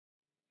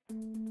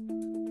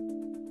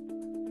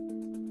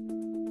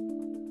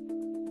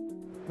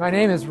My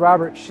name is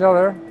Robert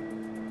Shiller.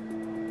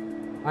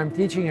 I'm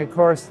teaching a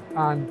course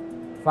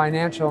on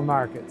financial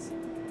markets.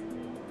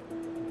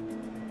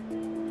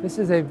 This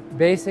is a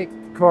basic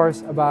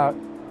course about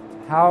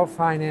how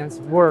finance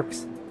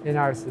works in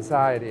our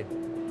society.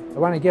 I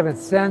want to give a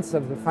sense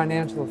of the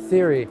financial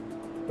theory,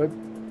 but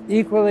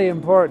equally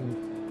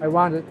important, I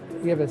want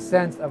to give a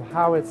sense of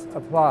how it's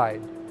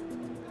applied.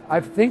 I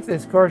think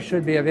this course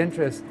should be of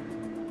interest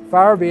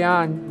far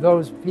beyond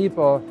those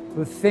people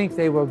who think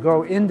they will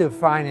go into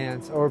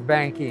finance or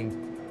banking.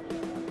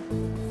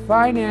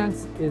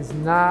 Finance is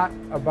not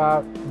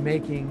about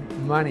making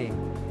money.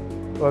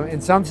 Well,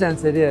 in some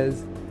sense it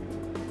is,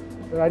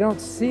 but I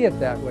don't see it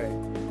that way.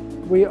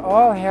 We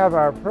all have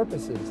our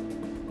purposes.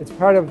 It's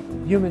part of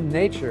human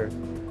nature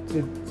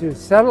to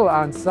settle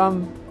on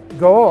some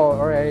goal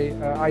or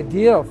an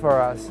ideal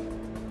for us.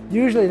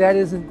 Usually that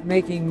isn't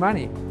making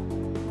money.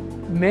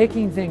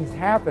 Making things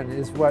happen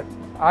is what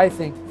I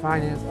think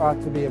finance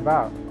ought to be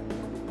about.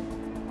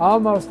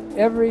 Almost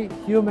every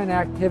human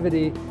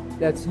activity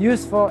that's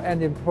useful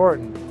and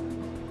important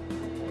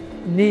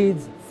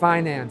needs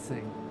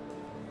financing.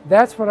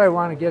 That's what I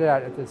want to get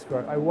at this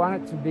course. I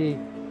want it to be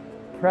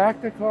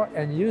practical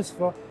and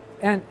useful,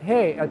 and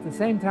hey, at the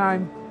same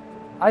time,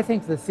 I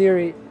think the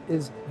theory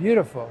is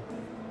beautiful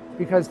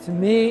because to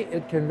me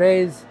it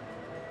conveys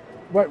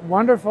what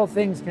wonderful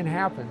things can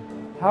happen,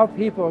 how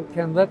people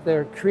can let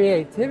their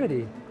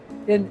creativity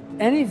in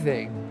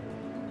anything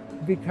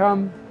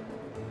become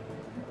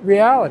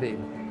reality.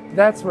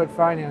 That's what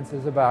finance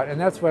is about, and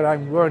that's what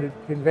I'm going to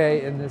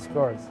convey in this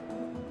course.